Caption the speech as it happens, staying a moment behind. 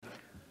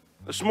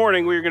This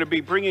morning we're going to be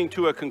bringing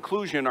to a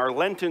conclusion our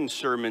Lenten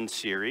sermon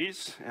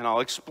series, and I'll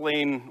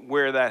explain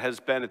where that has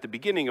been at the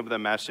beginning of the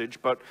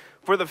message. But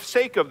for the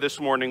sake of this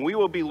morning, we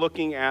will be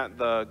looking at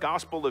the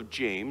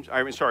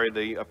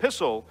the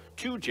Epistle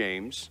to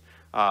James.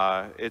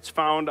 It's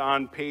found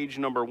on page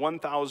number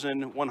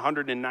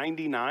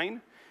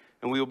 1199,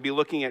 and we will be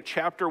looking at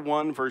chapter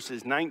 1,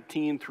 verses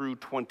 19 through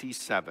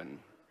 27.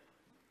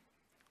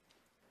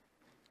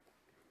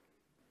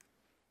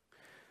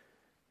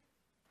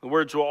 The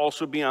words will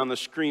also be on the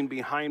screen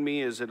behind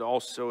me, as it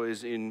also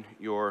is in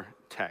your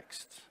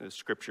text, the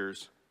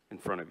scriptures in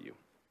front of you.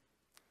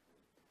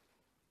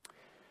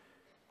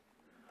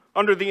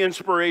 Under the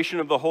inspiration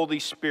of the Holy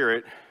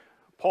Spirit,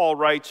 Paul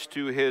writes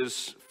to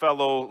his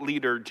fellow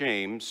leader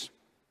James,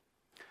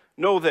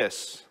 "Know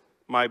this,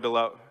 my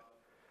beloved."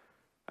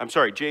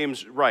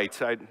 James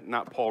writes,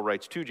 not Paul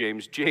writes to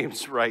James,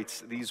 James writes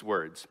these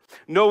words.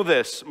 "Know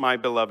this, my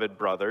beloved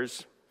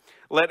brothers,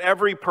 let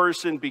every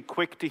person be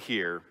quick to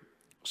hear,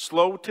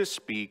 slow to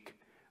speak,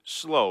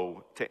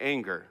 slow to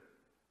anger.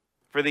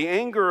 For the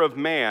anger of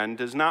man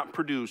does not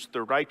produce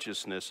the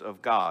righteousness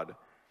of God.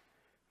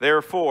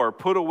 Therefore,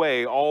 put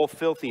away all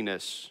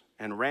filthiness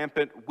and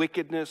rampant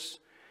wickedness,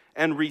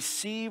 and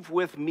receive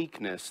with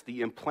meekness the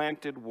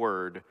implanted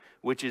word,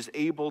 which is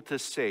able to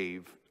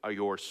save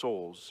your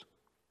souls.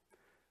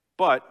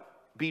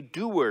 But be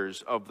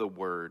doers of the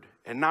word,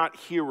 and not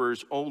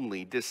hearers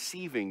only,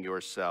 deceiving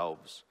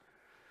yourselves.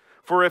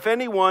 For if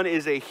anyone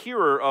is a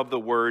hearer of the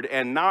word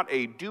and not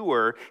a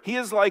doer, he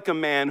is like a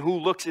man who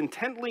looks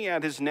intently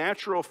at his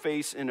natural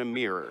face in a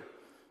mirror.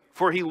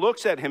 For he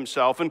looks at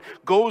himself and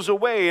goes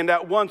away and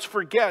at once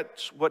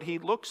forgets what he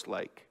looks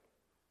like.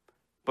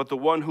 But the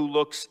one who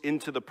looks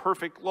into the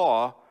perfect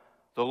law,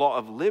 the law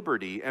of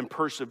liberty, and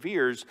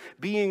perseveres,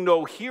 being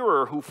no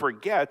hearer who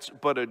forgets,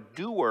 but a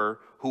doer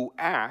who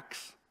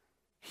acts,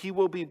 he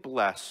will be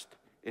blessed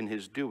in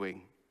his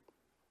doing.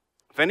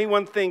 If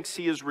anyone thinks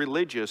he is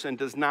religious and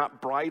does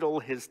not bridle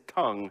his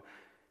tongue,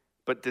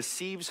 but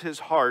deceives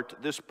his heart,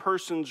 this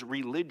person's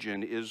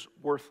religion is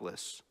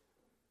worthless.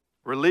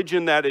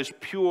 Religion that is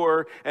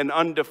pure and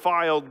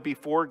undefiled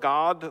before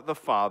God the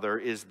Father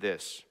is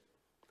this: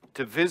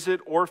 to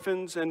visit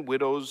orphans and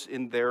widows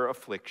in their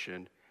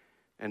affliction,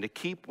 and to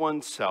keep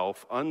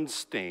oneself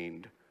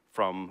unstained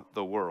from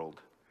the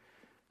world."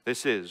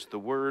 This is the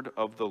word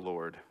of the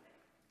Lord.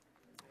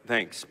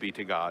 Thanks be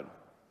to God.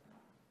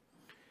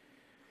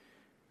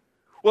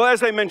 Well,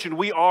 as I mentioned,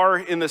 we are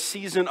in the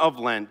season of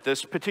Lent,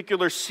 this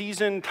particular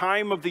season,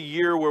 time of the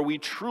year where we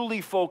truly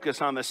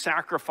focus on the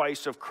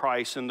sacrifice of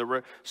Christ and the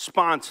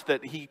response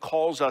that he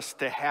calls us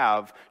to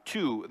have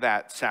to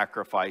that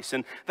sacrifice.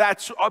 And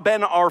that's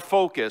been our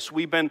focus.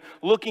 We've been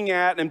looking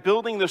at and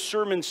building the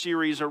sermon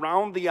series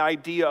around the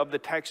idea of the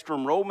text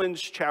from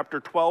Romans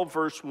chapter 12,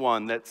 verse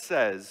 1 that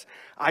says,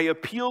 "I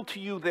appeal to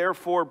you,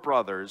 therefore,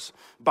 brothers,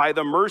 by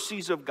the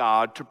mercies of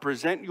God, to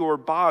present your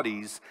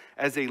bodies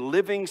as a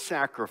living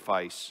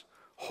sacrifice,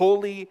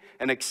 holy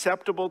and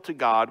acceptable to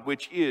God,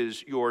 which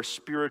is your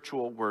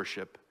spiritual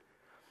worship."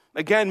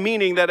 Again,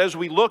 meaning that as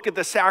we look at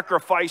the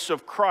sacrifice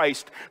of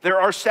Christ,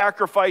 there are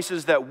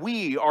sacrifices that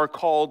we are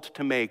called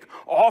to make,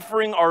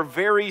 offering our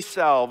very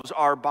selves,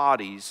 our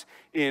bodies,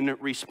 in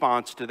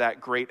response to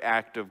that great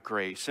act of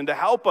grace. And to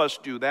help us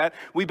do that,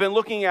 we've been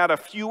looking at a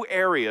few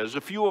areas,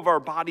 a few of our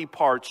body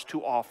parts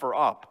to offer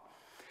up.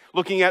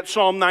 Looking at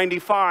Psalm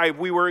 95,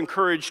 we were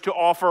encouraged to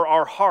offer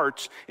our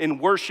hearts in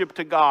worship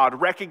to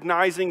God,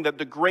 recognizing that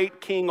the great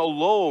King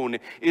alone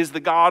is the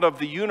God of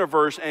the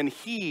universe, and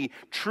he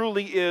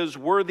truly is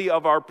worthy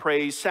of our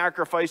praise,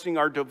 sacrificing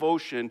our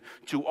devotion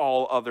to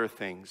all other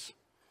things.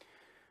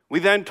 We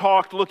then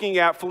talked, looking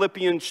at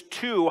Philippians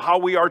 2, how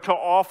we are to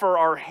offer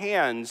our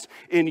hands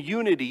in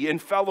unity, in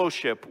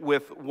fellowship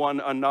with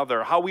one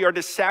another, how we are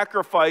to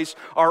sacrifice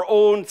our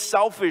own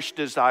selfish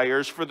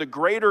desires for the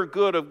greater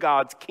good of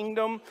God's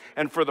kingdom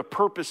and for the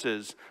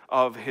purposes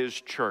of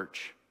his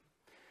church.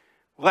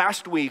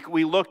 Last week,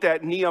 we looked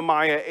at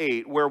Nehemiah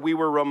 8, where we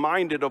were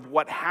reminded of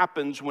what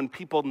happens when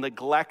people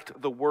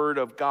neglect the word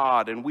of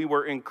God, and we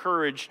were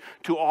encouraged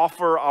to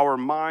offer our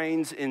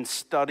minds in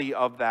study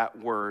of that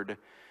word,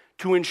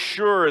 to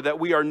ensure that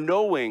we are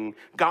knowing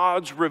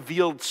God's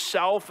revealed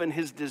self and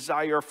his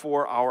desire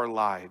for our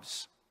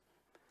lives.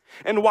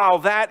 And while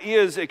that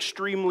is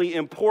extremely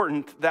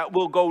important, that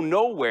will go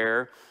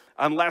nowhere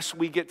unless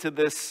we get to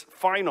this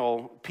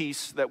final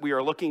piece that we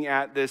are looking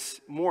at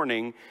this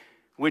morning,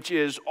 which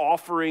is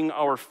offering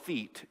our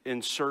feet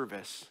in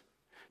service.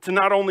 To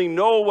not only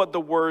know what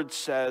the word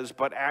says,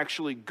 but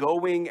actually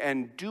going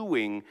and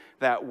doing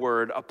that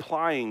word,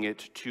 applying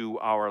it to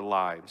our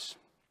lives.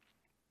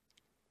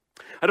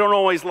 I don't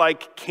always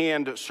like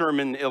canned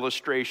sermon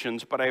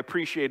illustrations, but I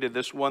appreciated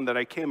this one that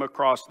I came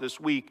across this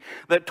week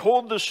that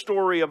told the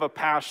story of a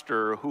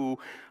pastor who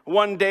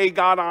one day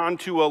got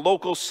onto a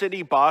local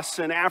city bus,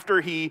 and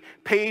after he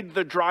paid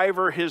the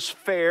driver his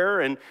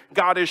fare and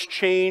got his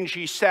change,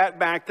 he sat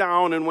back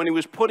down, and when he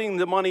was putting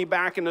the money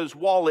back in his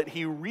wallet,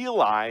 he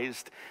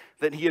realized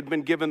that he had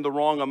been given the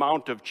wrong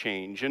amount of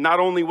change. And not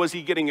only was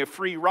he getting a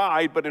free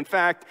ride, but in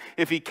fact,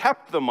 if he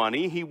kept the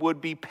money, he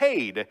would be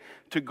paid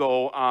to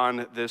go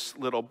on this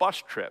little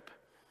bus trip.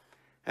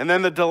 And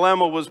then the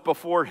dilemma was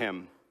before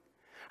him.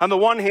 On the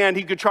one hand,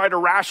 he could try to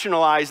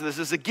rationalize this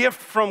as a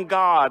gift from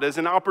God, as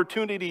an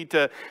opportunity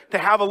to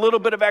have a little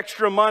bit of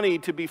extra money,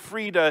 to be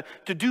free to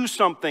do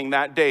something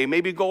that day,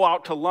 maybe go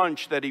out to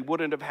lunch that he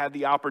wouldn't have had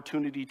the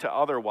opportunity to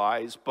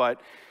otherwise.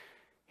 But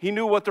he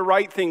knew what the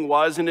right thing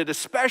was, and it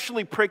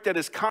especially pricked at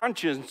his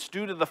conscience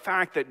due to the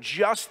fact that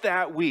just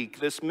that week,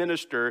 this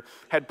minister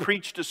had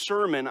preached a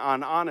sermon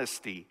on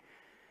honesty.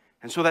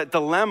 And so that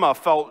dilemma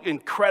felt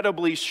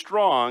incredibly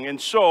strong. And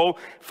so,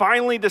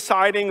 finally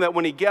deciding that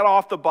when he get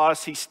off the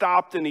bus, he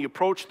stopped and he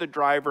approached the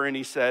driver and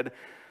he said,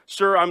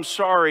 "Sir, I'm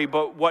sorry,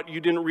 but what you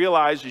didn't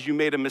realize is you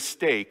made a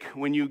mistake.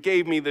 When you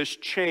gave me this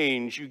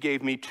change, you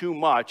gave me too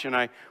much, and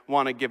I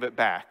want to give it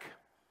back."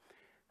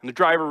 And the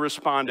driver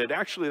responded,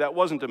 "Actually, that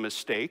wasn't a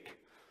mistake.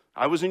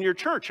 I was in your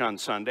church on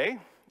Sunday,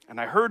 and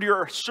I heard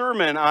your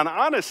sermon on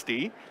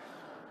honesty,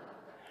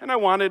 and I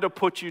wanted to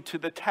put you to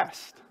the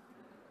test."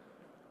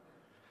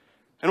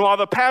 And while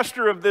the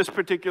pastor of this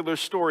particular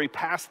story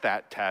passed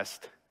that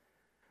test,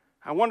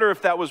 I wonder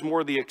if that was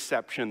more the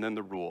exception than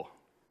the rule.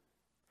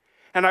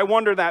 And I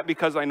wonder that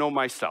because I know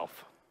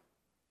myself.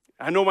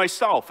 I know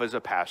myself as a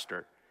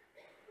pastor.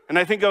 And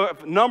I think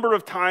of a number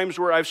of times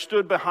where I've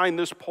stood behind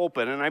this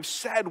pulpit and I've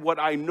said what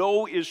I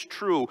know is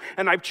true,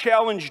 and I've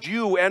challenged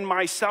you and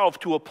myself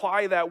to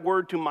apply that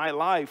word to my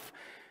life.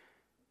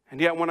 And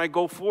yet when I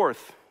go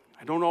forth,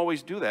 I don't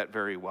always do that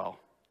very well.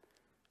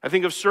 I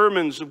think of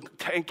sermons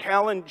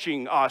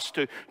challenging us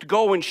to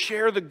go and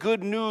share the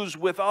good news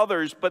with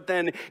others, but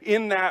then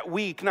in that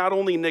week, not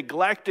only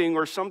neglecting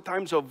or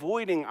sometimes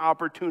avoiding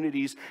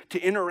opportunities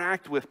to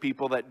interact with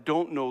people that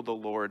don't know the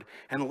Lord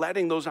and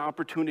letting those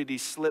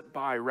opportunities slip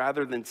by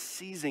rather than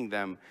seizing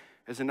them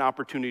as an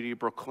opportunity to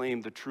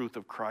proclaim the truth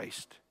of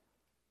Christ.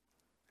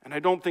 And I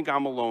don't think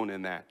I'm alone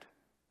in that.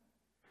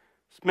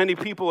 Many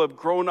people have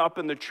grown up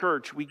in the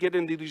church. We get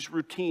into these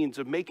routines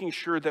of making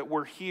sure that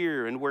we're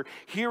here and we're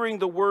hearing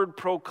the word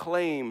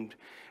proclaimed.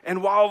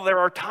 And while there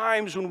are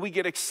times when we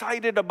get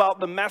excited about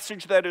the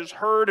message that is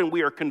heard and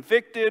we are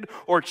convicted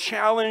or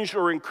challenged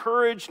or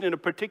encouraged in a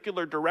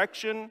particular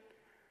direction,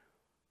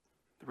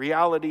 the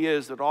reality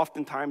is that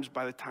oftentimes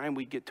by the time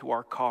we get to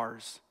our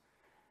cars,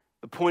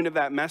 the point of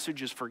that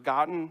message is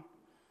forgotten,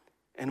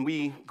 and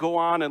we go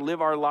on and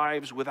live our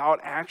lives without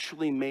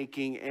actually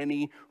making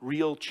any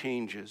real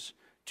changes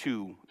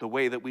to the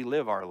way that we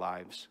live our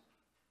lives.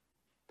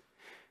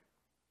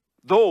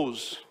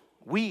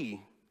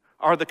 We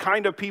are the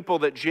kind of people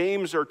that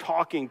James are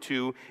talking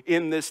to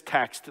in this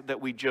text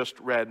that we just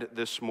read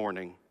this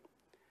morning.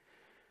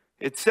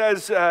 It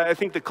says, I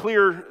think the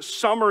clear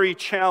summary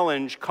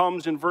challenge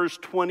comes in verse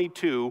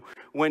 22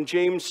 when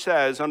James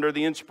says, under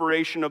the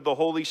inspiration of the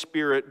Holy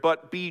Spirit,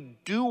 "But be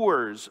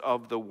doers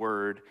of the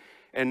word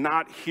and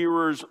not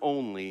hearers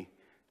only,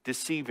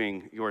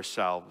 deceiving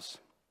yourselves."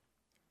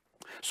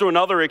 So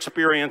another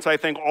experience I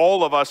think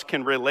all of us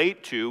can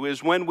relate to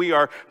is when we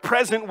are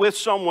present with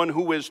someone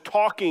who is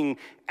talking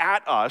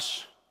at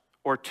us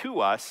or to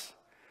us,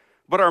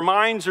 but our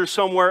minds are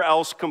somewhere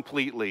else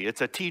completely.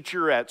 It's a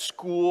teacher at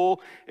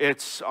school,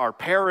 it's our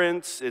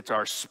parents, it's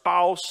our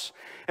spouse,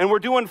 and we're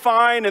doing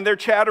fine and they're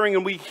chattering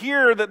and we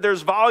hear that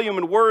there's volume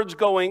and words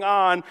going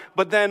on,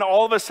 but then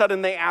all of a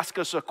sudden they ask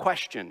us a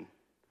question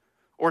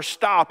or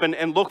stop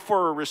and look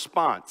for a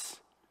response,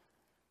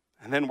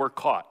 and then we're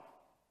caught.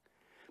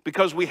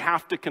 Because we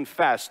have to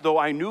confess, though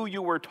I knew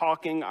you were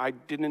talking, I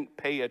didn't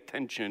pay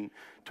attention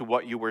to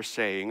what you were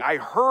saying. I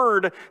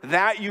heard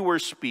that you were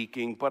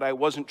speaking, but I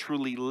wasn't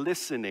truly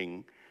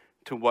listening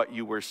to what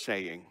you were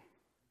saying.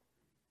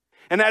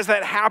 And as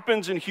that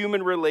happens in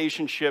human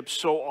relationships,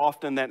 so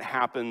often that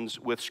happens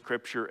with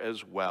Scripture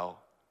as well.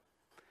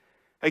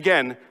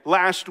 Again,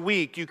 last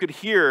week you could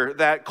hear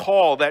that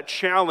call, that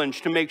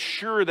challenge to make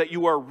sure that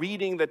you are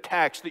reading the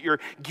text, that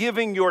you're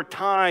giving your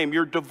time,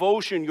 your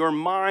devotion, your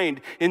mind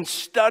in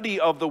study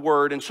of the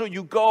Word. And so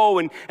you go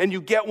and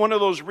you get one of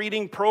those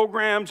reading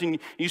programs and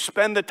you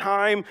spend the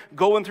time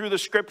going through the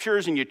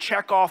Scriptures and you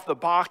check off the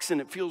box,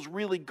 and it feels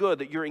really good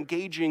that you're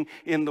engaging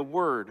in the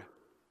Word.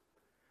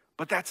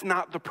 But that's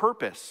not the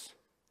purpose.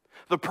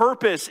 The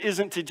purpose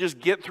isn't to just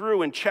get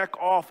through and check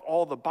off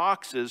all the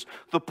boxes.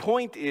 The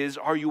point is,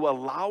 are you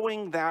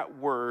allowing that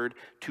word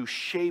to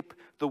shape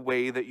the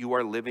way that you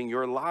are living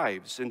your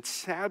lives? And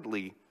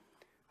sadly,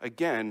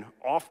 again,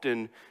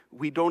 often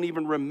we don't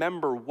even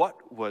remember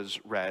what was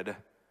read,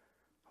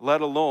 let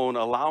alone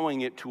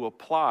allowing it to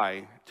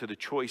apply to the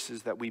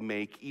choices that we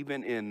make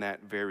even in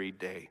that very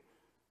day.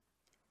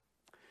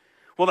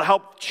 Well, to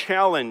help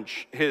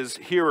challenge his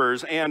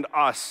hearers and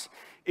us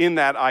in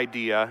that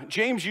idea,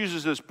 James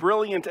uses this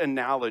brilliant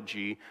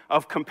analogy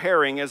of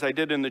comparing, as I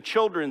did in the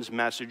children's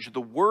message,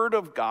 the Word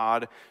of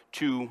God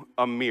to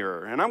a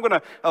mirror. And I'm going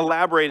to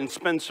elaborate and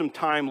spend some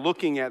time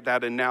looking at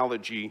that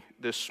analogy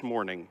this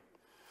morning.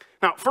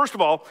 Now, first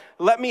of all,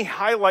 let me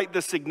highlight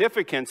the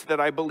significance that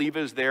I believe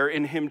is there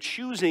in him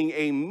choosing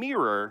a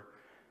mirror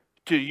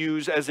to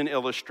use as an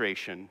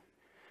illustration,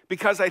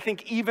 because I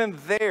think even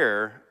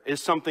there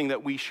is something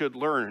that we should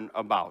learn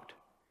about.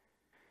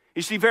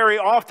 You see, very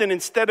often,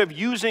 instead of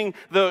using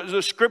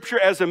the scripture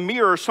as a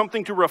mirror,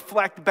 something to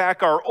reflect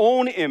back our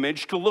own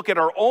image, to look at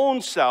our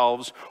own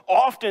selves,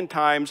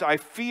 oftentimes I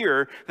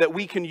fear that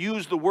we can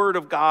use the word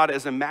of God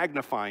as a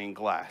magnifying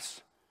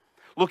glass,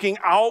 looking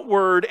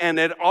outward and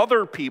at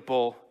other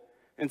people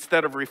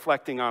instead of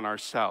reflecting on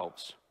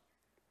ourselves.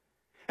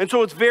 And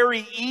so it's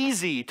very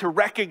easy to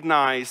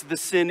recognize the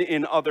sin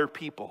in other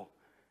people.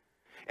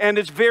 And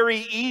it's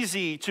very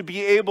easy to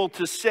be able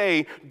to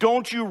say,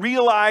 don't you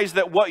realize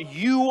that what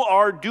you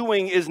are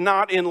doing is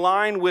not in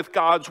line with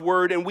God's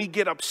word? And we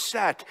get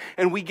upset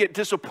and we get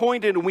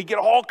disappointed and we get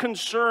all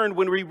concerned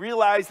when we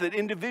realize that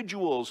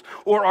individuals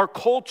or our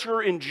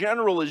culture in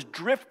general is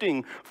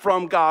drifting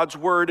from God's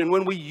word. And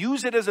when we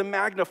use it as a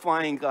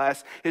magnifying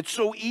glass, it's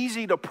so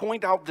easy to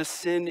point out the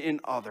sin in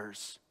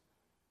others.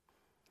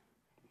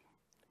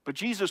 But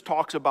Jesus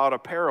talks about a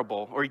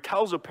parable, or he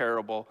tells a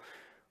parable,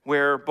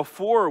 where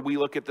before we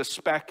look at the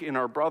speck in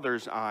our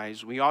brother's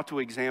eyes, we ought to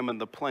examine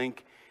the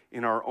plank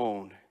in our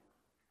own.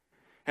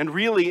 And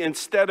really,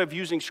 instead of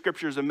using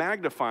Scripture as a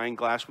magnifying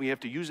glass, we have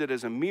to use it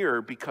as a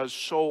mirror, because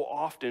so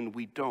often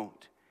we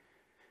don't.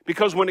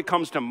 Because when it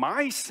comes to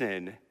my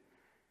sin,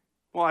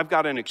 well, I've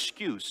got an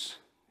excuse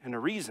and a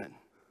reason.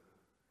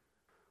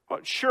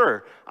 Well,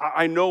 sure,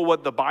 I know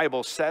what the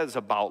Bible says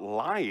about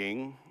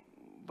lying,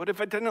 but if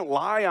I didn't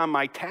lie on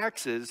my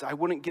taxes, I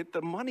wouldn't get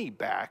the money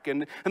back.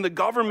 And the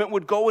government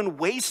would go and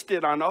waste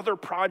it on other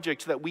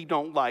projects that we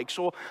don't like.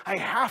 So I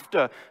have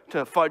to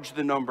fudge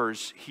the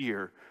numbers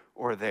here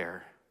or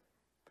there.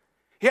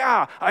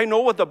 Yeah, I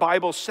know what the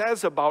Bible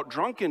says about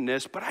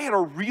drunkenness, but I had a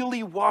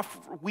really rough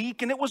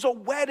week, and it was a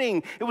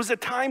wedding. It was a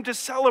time to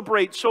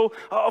celebrate. So,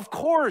 of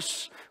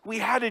course, we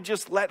had to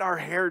just let our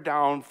hair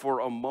down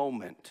for a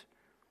moment.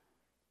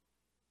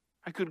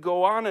 I could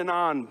go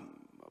on,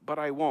 but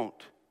I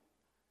won't.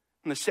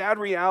 And the sad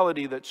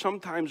reality that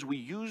sometimes we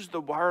use the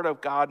word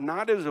of God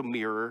not as a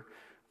mirror,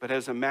 but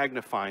as a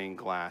magnifying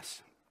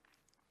glass.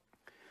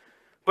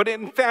 But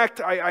in fact,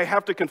 I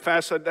have to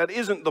confess that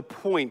isn't the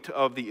point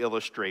of the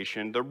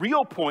illustration. The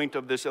real point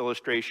of this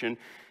illustration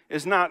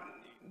is not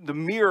the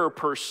mirror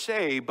per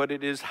se, but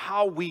it is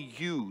how we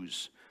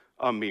use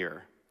a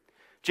mirror.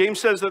 James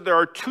says that there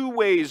are two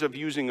ways of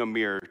using a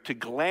mirror: to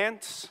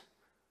glance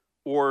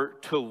or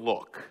to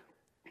look.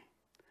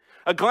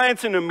 A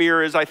glance in a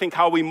mirror is, I think,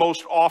 how we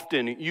most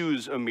often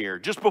use a mirror.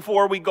 Just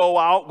before we go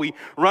out, we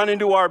run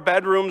into our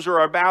bedrooms or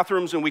our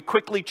bathrooms and we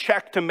quickly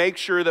check to make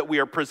sure that we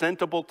are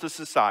presentable to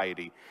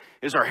society.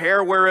 Is our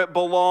hair where it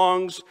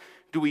belongs?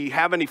 Do we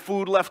have any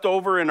food left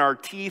over in our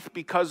teeth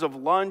because of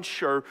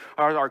lunch? Or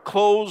are our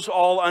clothes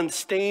all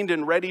unstained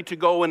and ready to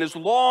go? And as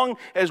long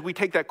as we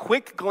take that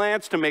quick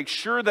glance to make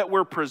sure that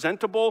we're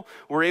presentable,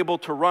 we're able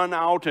to run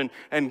out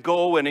and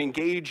go and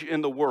engage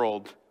in the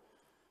world.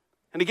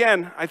 And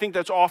again, I think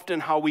that's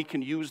often how we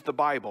can use the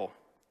Bible.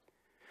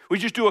 We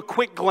just do a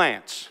quick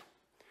glance.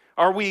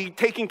 Are we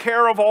taking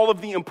care of all of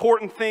the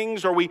important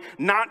things? Are we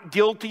not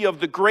guilty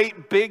of the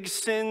great big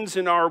sins?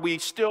 And are we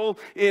still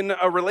in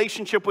a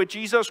relationship with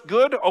Jesus?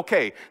 Good?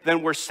 Okay,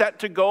 then we're set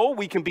to go.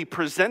 We can be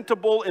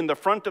presentable in the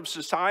front of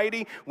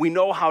society. We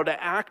know how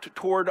to act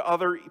toward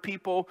other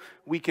people.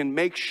 We can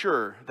make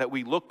sure that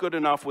we look good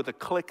enough with a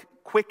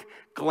quick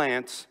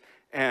glance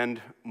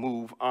and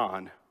move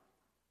on.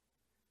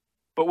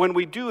 But when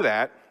we do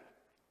that,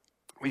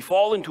 we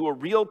fall into a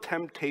real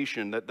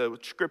temptation that the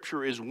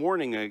Scripture is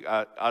warning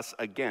us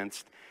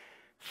against,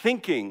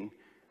 thinking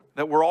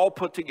that we're all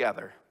put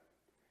together,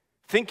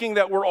 thinking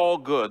that we're all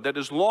good, that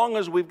as long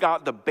as we've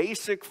got the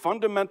basic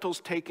fundamentals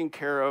taken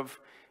care of,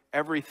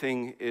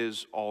 everything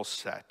is all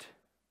set.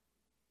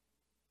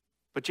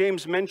 But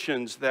James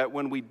mentions that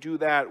when we do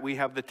that, we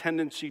have the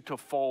tendency to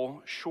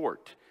fall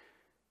short.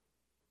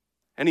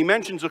 And he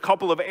mentions a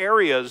couple of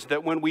areas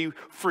that when we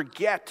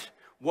forget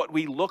what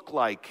we look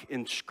like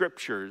in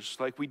scriptures,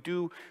 like we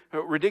do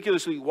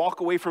ridiculously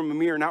walk away from a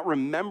mirror not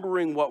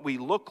remembering what we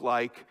look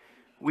like,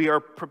 we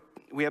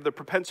have the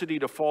propensity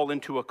to fall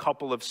into a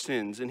couple of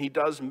sins, and he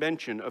does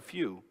mention a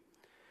few.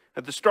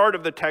 At the start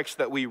of the text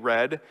that we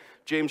read,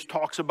 James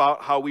talks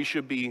about how we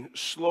should be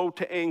slow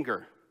to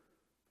anger,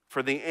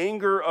 for the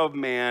anger of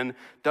man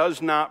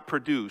does not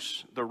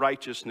produce the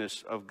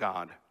righteousness of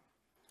God.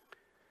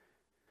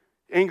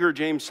 Anger,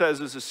 James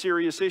says, is a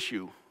serious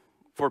issue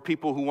for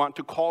people who want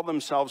to call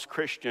themselves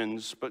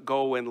Christians but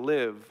go and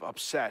live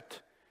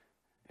upset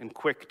and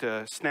quick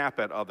to snap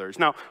at others.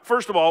 Now,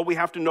 first of all, we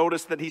have to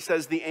notice that he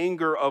says the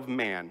anger of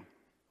man.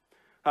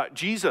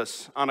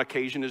 Jesus, on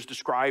occasion, is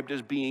described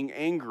as being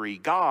angry.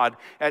 God,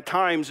 at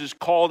times, is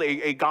called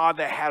a God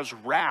that has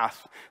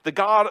wrath.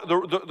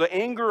 The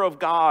anger of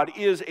God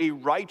is a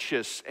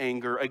righteous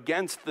anger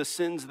against the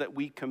sins that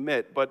we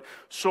commit, but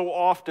so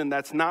often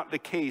that's not the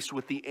case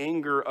with the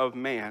anger of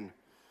man.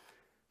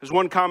 As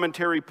one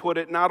commentary put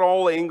it, not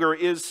all anger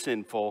is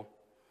sinful,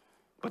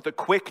 but the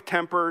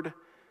quick-tempered,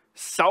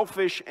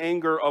 selfish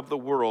anger of the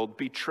world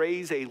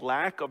betrays a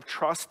lack of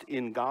trust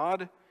in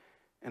God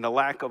and a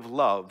lack of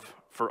love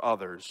for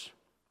others.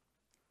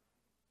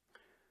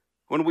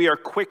 When we are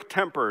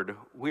quick-tempered,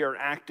 we are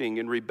acting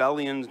in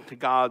rebellion to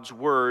God's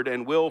word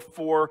and will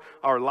for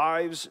our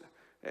lives,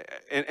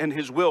 and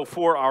his will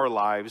for our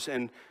lives,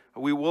 and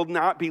we will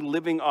not be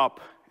living up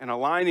and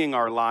aligning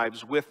our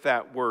lives with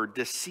that word,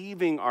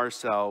 deceiving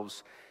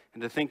ourselves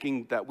into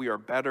thinking that we are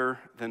better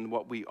than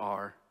what we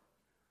are.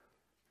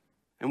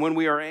 And when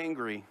we are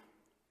angry,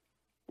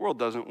 the world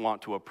doesn't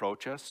want to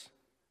approach us.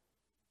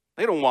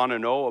 They don't want to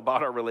know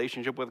about our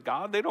relationship with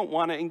God. They don't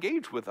want to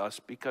engage with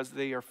us because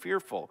they are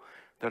fearful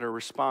that our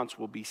response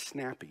will be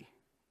snappy.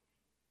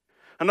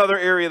 Another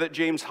area that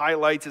James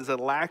highlights is a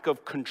lack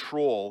of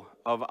control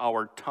of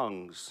our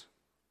tongues.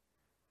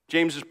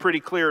 James is pretty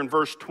clear in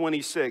verse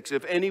 26.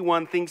 If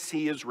anyone thinks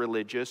he is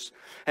religious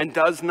and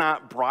does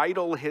not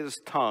bridle his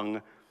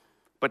tongue,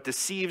 but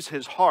deceives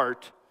his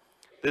heart,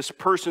 this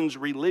person's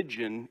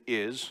religion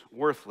is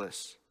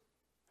worthless.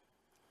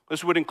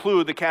 This would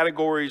include the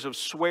categories of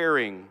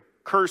swearing,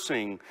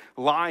 cursing,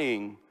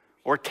 lying,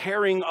 or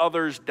tearing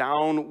others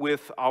down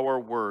with our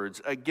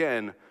words.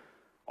 Again,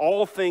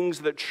 all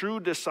things that true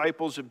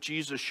disciples of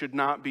Jesus should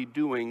not be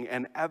doing,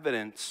 and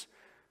evidence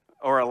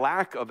or a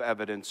lack of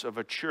evidence of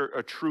a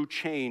true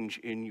change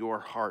in your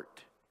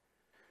heart.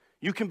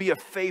 You can be a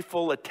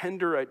faithful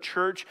attender at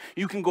church.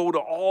 You can go to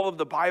all of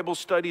the Bible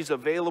studies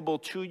available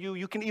to you.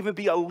 You can even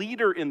be a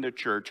leader in the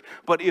church.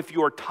 But if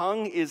your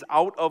tongue is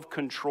out of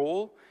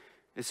control,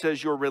 it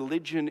says your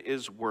religion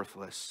is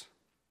worthless.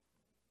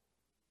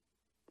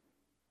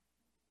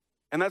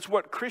 And that's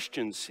what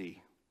Christians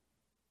see.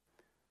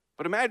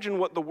 But imagine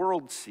what the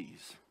world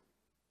sees.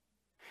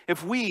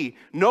 If we,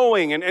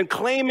 knowing and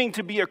claiming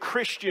to be a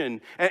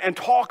Christian and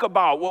talk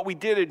about what we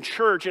did in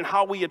church and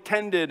how we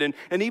attended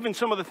and even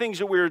some of the things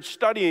that we were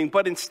studying,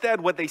 but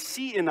instead what they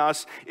see in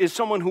us is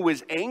someone who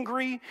is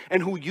angry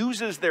and who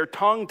uses their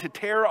tongue to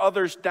tear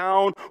others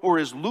down or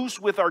is loose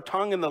with our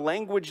tongue in the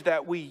language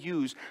that we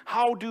use,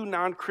 how do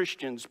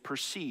non-Christians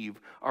perceive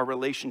our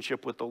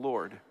relationship with the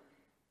Lord?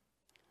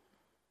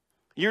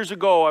 Years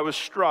ago, I was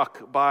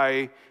struck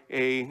by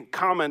a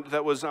comment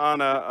that was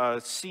on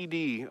a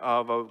CD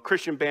of a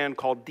Christian band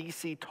called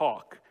DC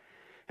Talk.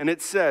 And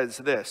it says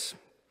this: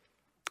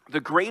 the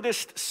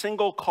greatest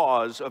single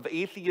cause of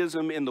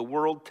atheism in the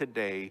world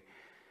today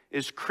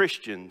is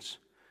Christians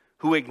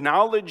who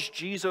acknowledge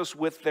Jesus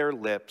with their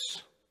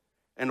lips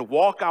and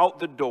walk out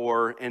the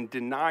door and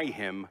deny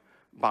him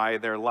by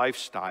their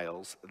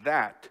lifestyles.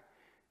 That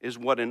is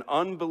what an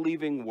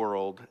unbelieving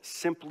world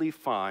simply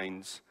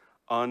finds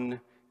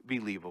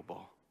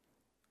unbelievable.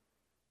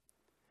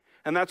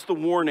 And that's the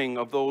warning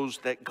of those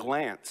that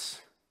glance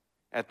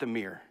at the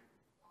mirror,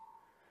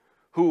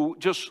 who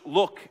just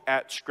look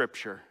at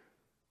Scripture,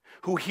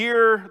 who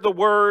hear the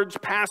words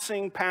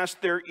passing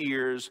past their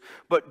ears,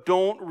 but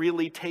don't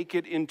really take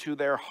it into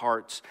their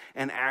hearts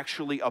and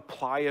actually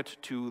apply it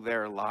to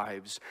their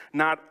lives.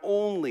 Not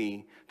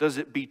only does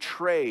it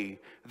betray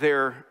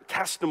their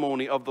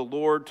testimony of the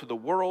Lord to the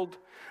world,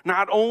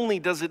 not only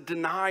does it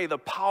deny the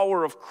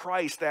power of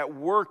Christ at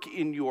work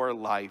in your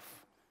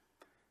life,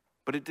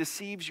 but it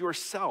deceives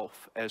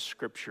yourself, as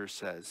Scripture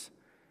says,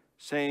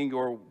 saying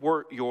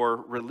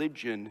your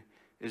religion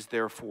is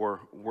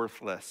therefore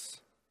worthless.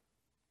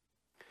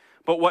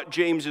 But what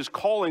James is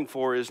calling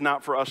for is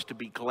not for us to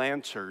be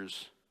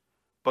glancers,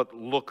 but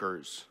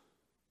lookers.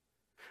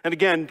 And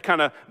again,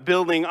 kind of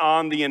building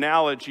on the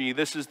analogy,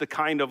 this is the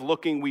kind of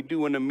looking we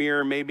do in a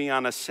mirror maybe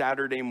on a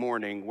Saturday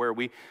morning where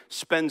we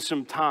spend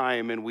some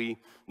time and we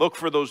look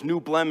for those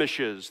new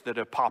blemishes that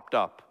have popped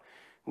up.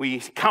 We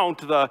count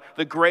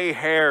the gray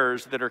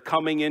hairs that are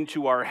coming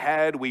into our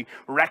head. We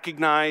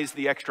recognize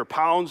the extra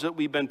pounds that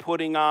we've been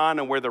putting on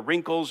and where the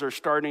wrinkles are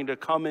starting to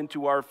come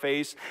into our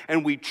face.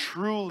 And we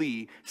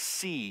truly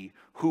see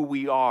who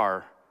we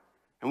are.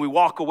 And we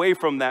walk away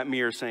from that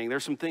mirror saying,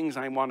 there's some things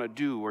I want to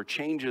do or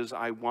changes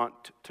I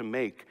want to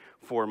make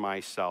for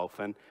myself.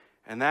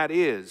 And that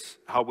is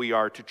how we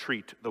are to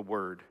treat the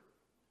Word.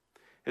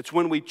 It's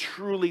when we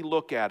truly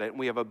look at it and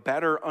we have a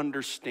better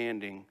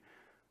understanding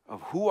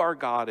of who our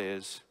God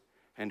is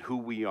and who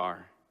we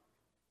are.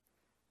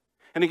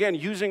 And again,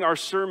 using our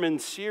sermon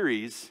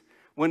series,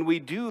 when we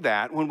do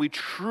that, when we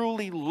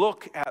truly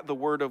look at the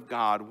Word of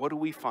God, what do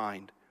we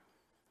find?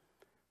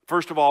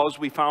 First of all, as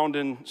we found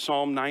in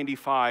Psalm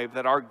 95,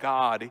 that our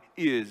God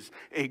is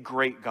a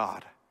great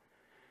God.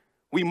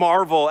 We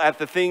marvel at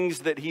the things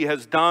that he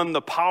has done,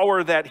 the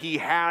power that he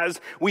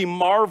has. We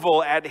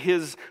marvel at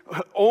his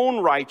own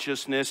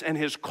righteousness and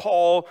his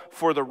call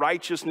for the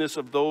righteousness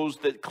of those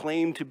that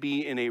claim to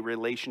be in a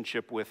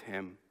relationship with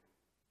him.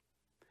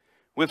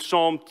 With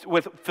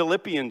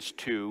Philippians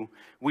 2,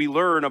 we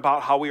learn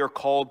about how we are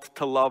called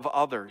to love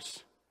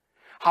others.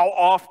 How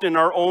often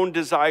our own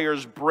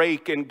desires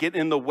break and get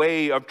in the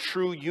way of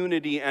true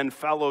unity and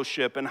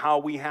fellowship, and how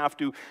we have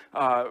to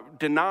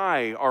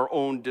deny our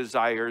own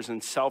desires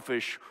and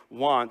selfish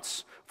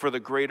wants for the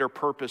greater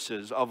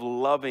purposes of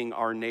loving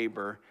our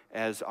neighbor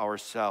as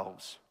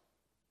ourselves.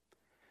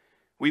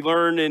 We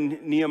learn in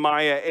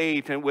Nehemiah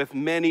 8 and with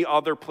many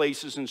other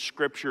places in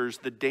scriptures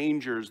the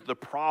dangers, the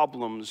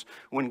problems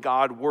when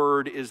God's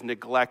word is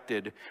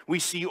neglected. We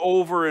see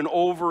over and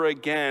over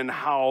again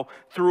how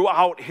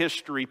throughout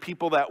history,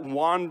 people that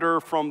wander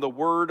from the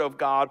word of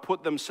God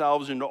put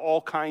themselves into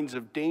all kinds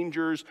of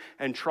dangers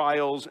and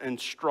trials and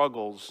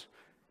struggles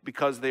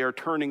because they are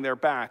turning their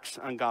backs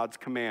on God's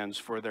commands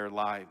for their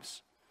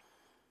lives.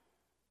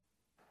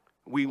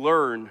 We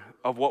learn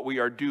of what we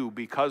are due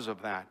because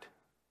of that.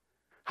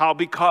 How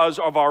because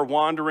of our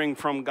wandering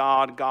from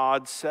God,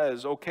 God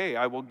says, okay,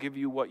 I will give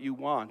you what you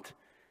want,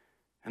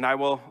 and I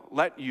will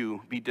let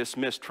you be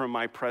dismissed from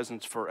my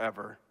presence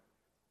forever.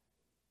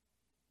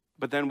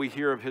 But then we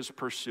hear of his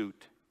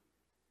pursuit,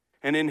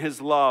 and in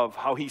his love,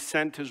 how he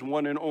sent his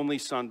one and only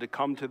Son to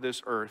come to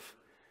this earth,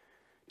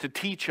 to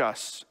teach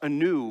us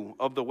anew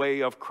of the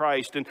way of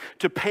Christ and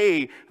to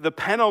pay the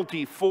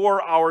penalty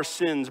for our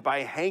sins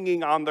by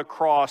hanging on the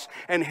cross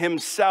and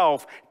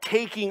himself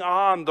taking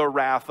on the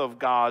wrath of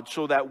God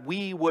so that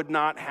we would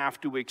not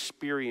have to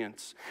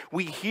experience.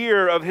 We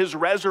hear of his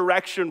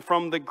resurrection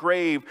from the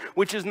grave,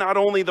 which is not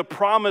only the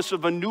promise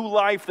of a new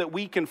life that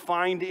we can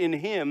find in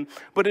him,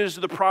 but it is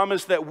the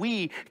promise that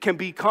we can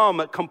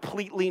become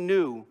completely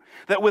new.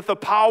 That with the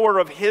power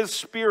of his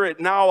Spirit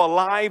now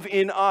alive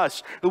in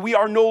us, that we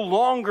are no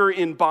longer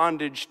in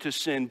bondage to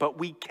sin, but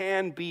we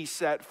can be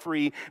set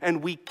free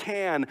and we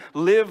can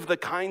live the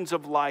kinds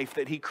of life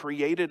that he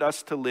created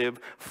us to live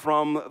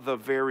from the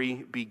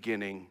very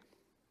beginning.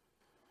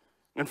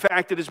 In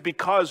fact, it is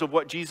because of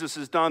what Jesus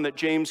has done that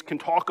James can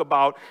talk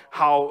about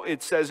how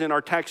it says in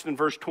our text in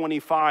verse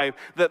 25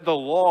 that the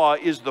law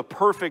is the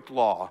perfect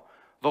law,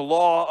 the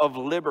law of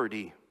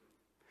liberty.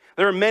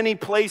 There are many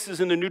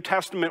places in the New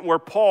Testament where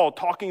Paul,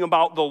 talking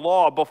about the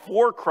law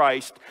before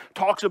Christ,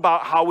 talks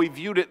about how we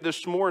viewed it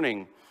this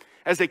morning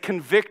as a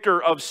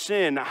convictor of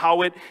sin,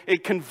 how it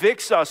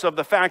convicts us of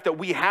the fact that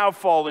we have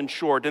fallen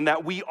short and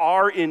that we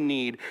are in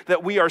need,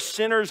 that we are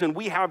sinners and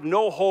we have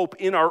no hope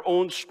in our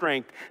own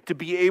strength to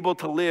be able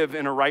to live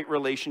in a right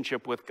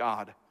relationship with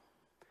God.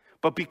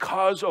 But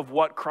because of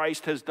what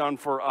Christ has done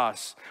for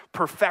us,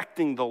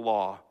 perfecting the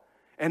law,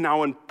 and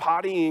now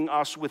embodying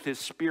us with his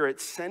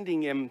Spirit,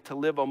 sending him to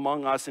live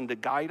among us and to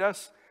guide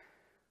us,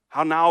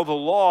 how now the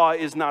law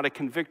is not a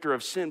convictor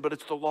of sin, but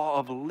it's the law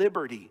of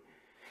liberty.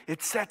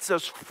 It sets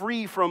us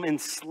free from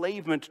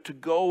enslavement to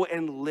go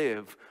and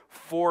live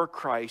for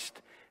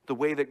Christ the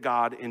way that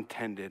God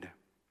intended.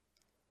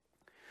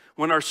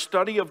 When our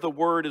study of the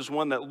Word is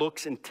one that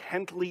looks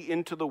intently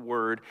into the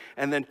Word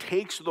and then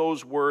takes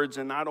those words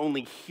and not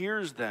only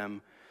hears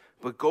them,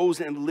 but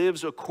goes and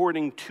lives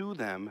according to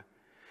them,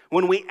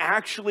 when we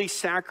actually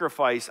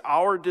sacrifice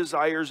our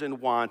desires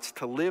and wants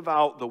to live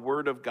out the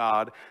Word of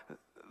God,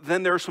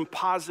 then there are some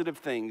positive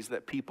things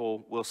that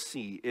people will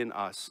see in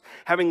us.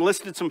 Having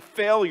listed some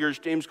failures,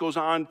 James goes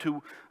on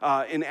to,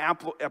 in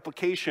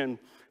application,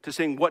 to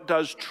saying, what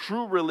does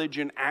true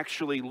religion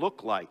actually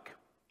look like?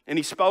 And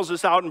he spells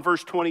this out in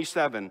verse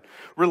 27.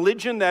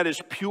 Religion that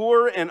is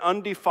pure and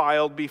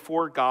undefiled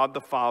before God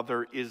the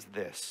Father is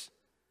this: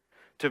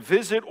 to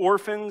visit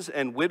orphans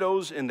and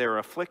widows in their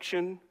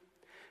affliction,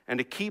 and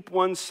to keep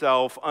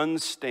oneself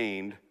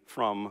unstained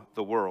from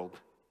the world.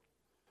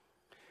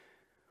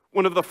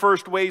 One of the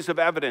first ways of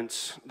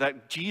evidence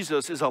that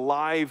Jesus is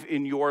alive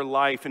in your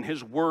life and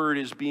his word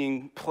is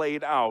being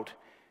played out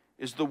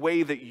is the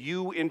way that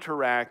you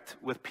interact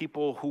with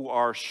people who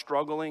are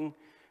struggling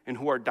and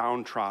who are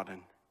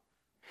downtrodden.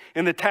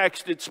 In the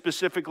text, it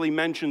specifically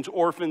mentions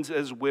orphans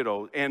as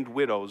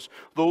widows,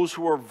 those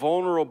who are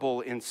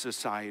vulnerable in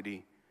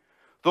society.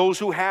 Those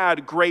who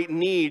had great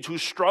needs, who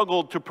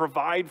struggled to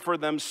provide for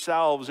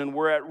themselves and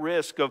were at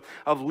risk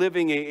of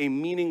living a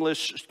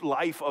meaningless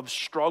life of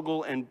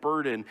struggle and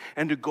burden,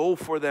 and to go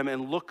for them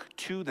and look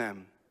to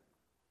them.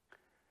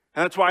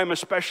 And that's why I'm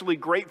especially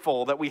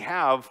grateful that we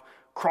have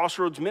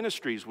Crossroads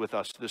Ministries with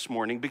us this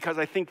morning, because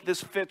I think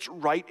this fits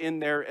right in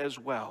there as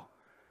well.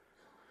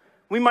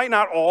 We might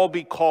not all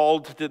be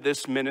called to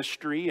this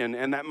ministry,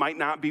 and that might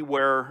not be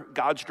where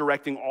God's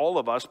directing all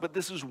of us, but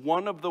this is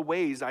one of the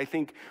ways, I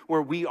think,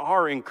 where we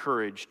are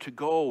encouraged to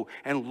go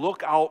and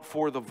look out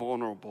for the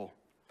vulnerable,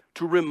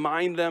 to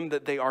remind them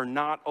that they are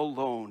not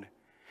alone.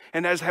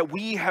 And as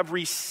we have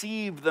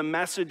received the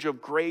message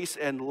of grace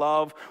and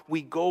love,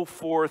 we go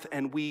forth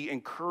and we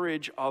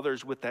encourage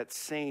others with that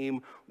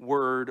same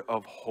word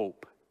of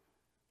hope.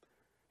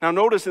 Now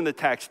notice in the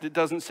text, it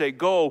doesn't say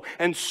go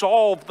and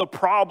solve the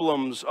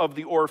problems of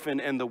the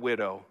orphan and the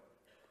widow.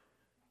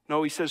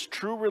 No, he says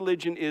true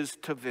religion is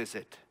to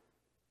visit,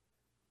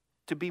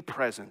 to be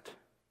present,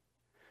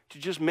 to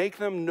just make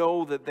them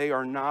know that they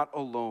are not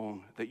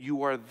alone, that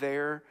you are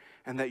there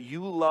and that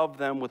you love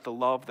them with the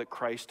love that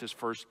Christ has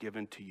first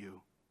given to you.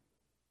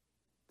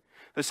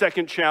 The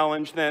second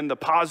challenge, then, the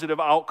positive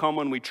outcome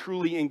when we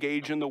truly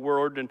engage in the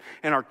Word and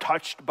are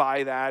touched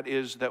by that,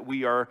 is that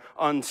we are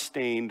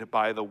unstained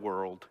by the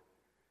world.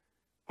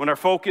 When our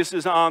focus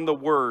is on the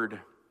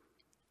Word,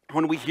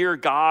 when we hear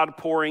God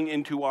pouring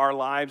into our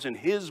lives and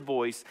his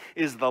voice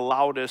is the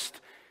loudest,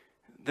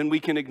 then we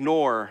can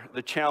ignore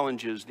the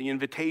challenges, the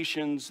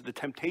invitations, the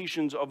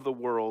temptations of the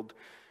world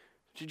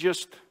to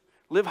just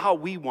live how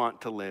we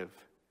want to live,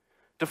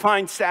 to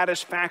find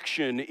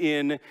satisfaction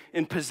in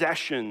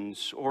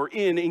possessions or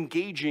in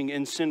engaging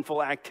in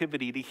sinful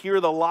activity, to hear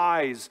the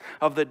lies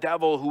of the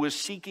devil who is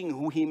seeking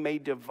who he may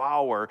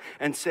devour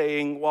and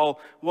saying, well,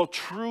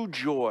 true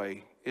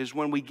joy is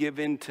when we give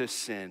in to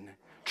sin.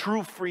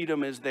 True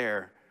freedom is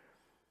there.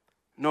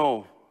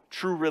 No,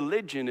 true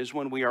religion is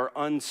when we are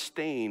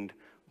unstained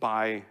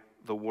by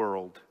the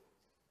world.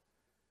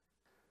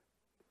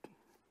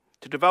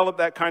 To develop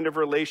that kind of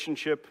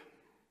relationship,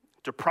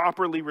 to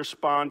properly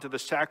respond to the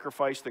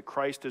sacrifice that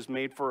Christ has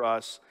made for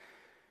us,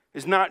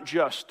 is not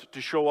just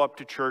to show up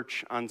to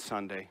church on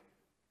Sunday.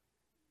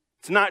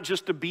 It's not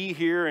just to be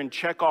here and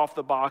check off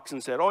the box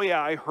and say, oh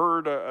yeah, I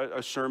heard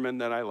a sermon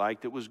that I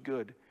liked, it was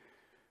good,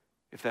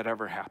 if that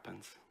ever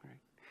happens. Right?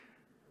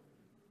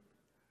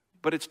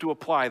 But it's to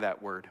apply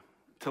that word,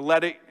 to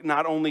let it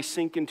not only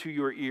sink into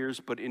your ears,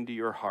 but into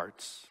your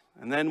hearts.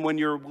 And then when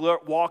you're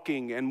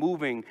walking and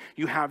moving,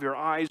 you have your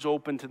eyes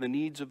open to the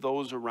needs of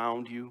those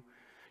around you.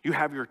 You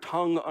have your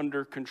tongue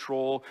under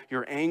control,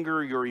 your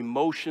anger, your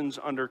emotions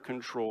under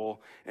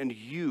control, and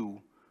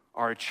you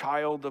are a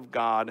child of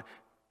God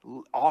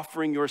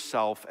offering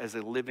yourself as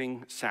a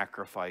living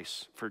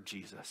sacrifice for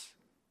Jesus.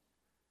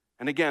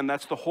 And again,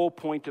 that's the whole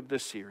point of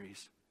this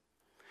series.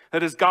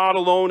 That as God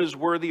alone is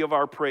worthy of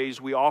our praise,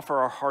 we offer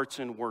our hearts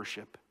in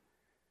worship.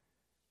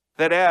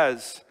 That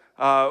as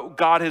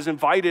God has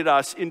invited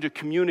us into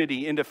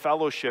community, into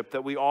fellowship,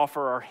 that we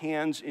offer our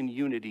hands in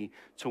unity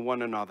to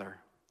one another.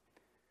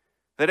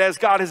 That as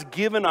God has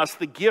given us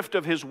the gift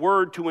of his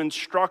word to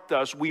instruct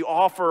us, we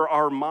offer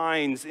our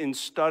minds in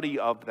study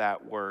of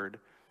that word.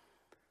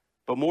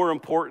 But more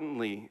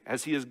importantly,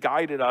 as he has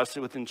guided us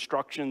with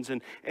instructions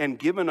and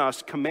given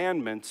us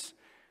commandments,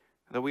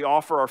 that we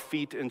offer our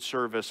feet in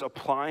service,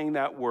 applying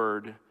that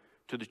word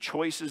to the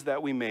choices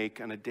that we make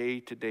on a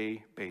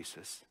day-to-day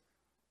basis.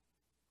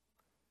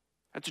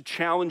 That's a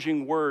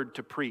challenging word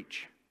to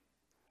preach.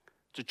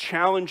 It's a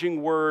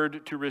challenging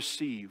word to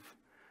receive.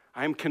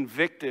 I am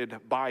convicted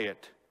by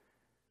it.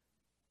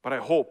 But I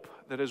hope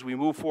that as we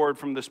move forward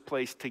from this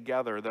place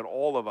together, that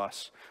all of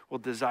us will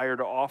desire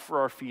to offer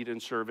our feet in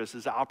service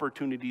as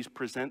opportunities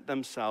present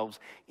themselves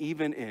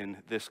even in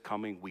this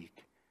coming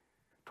week.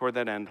 Toward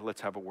that end,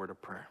 let's have a word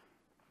of prayer.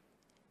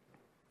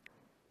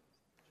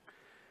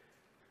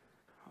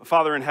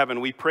 Father in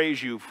heaven, we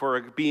praise you for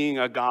being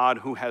a God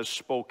who has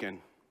spoken.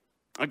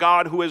 A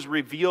God who has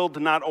revealed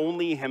not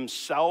only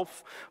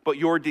himself, but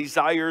your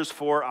desires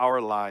for our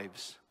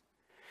lives.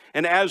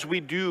 And as we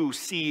do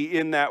see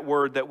in that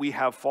word that we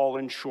have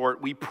fallen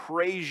short, we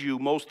praise you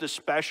most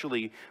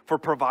especially for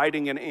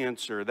providing an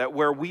answer, that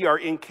where we are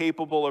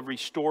incapable of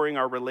restoring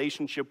our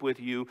relationship with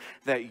you,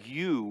 that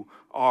you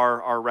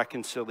are our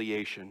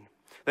reconciliation,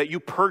 that you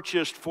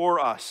purchased for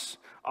us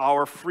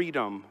our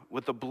freedom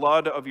with the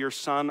blood of your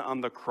Son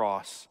on the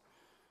cross,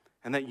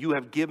 and that you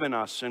have given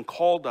us and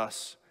called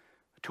us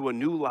to a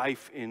new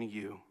life in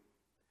you.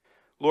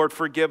 Lord,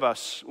 forgive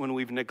us when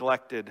we've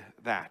neglected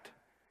that.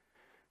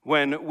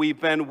 When we've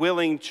been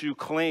willing to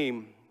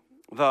claim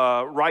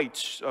the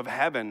rights of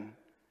heaven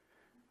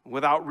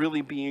without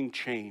really being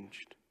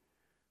changed.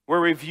 Where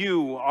we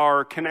view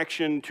our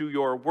connection to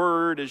your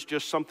word as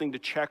just something to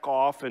check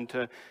off and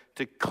to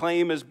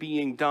claim as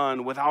being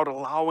done without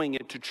allowing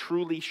it to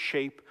truly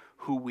shape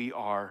who we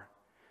are.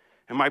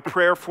 And my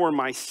prayer for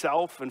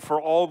myself and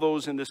for all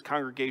those in this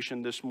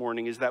congregation this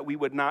morning is that we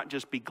would not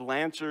just be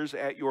glancers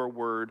at your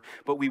word,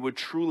 but we would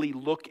truly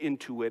look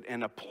into it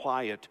and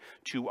apply it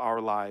to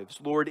our lives.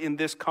 Lord, in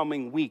this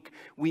coming week,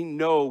 we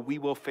know we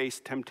will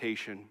face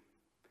temptation.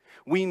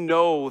 We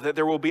know that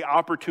there will be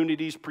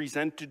opportunities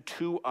presented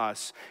to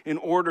us in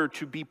order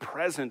to be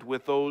present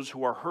with those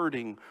who are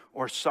hurting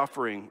or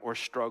suffering or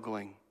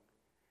struggling.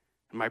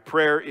 And my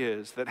prayer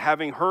is that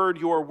having heard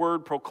your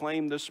word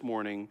proclaimed this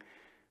morning,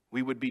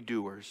 we would be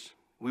doers.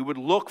 We would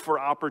look for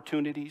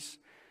opportunities.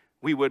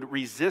 We would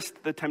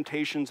resist the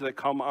temptations that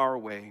come our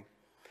way.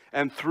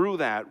 And through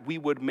that, we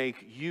would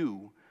make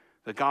you,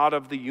 the God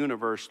of the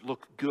universe,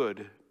 look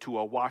good to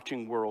a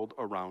watching world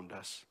around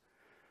us.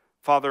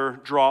 Father,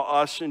 draw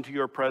us into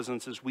your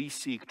presence as we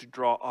seek to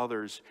draw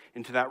others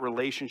into that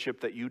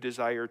relationship that you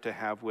desire to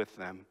have with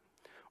them.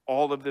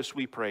 All of this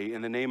we pray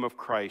in the name of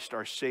Christ,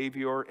 our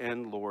Savior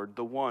and Lord,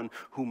 the one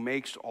who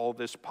makes all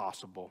this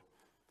possible.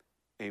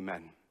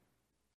 Amen.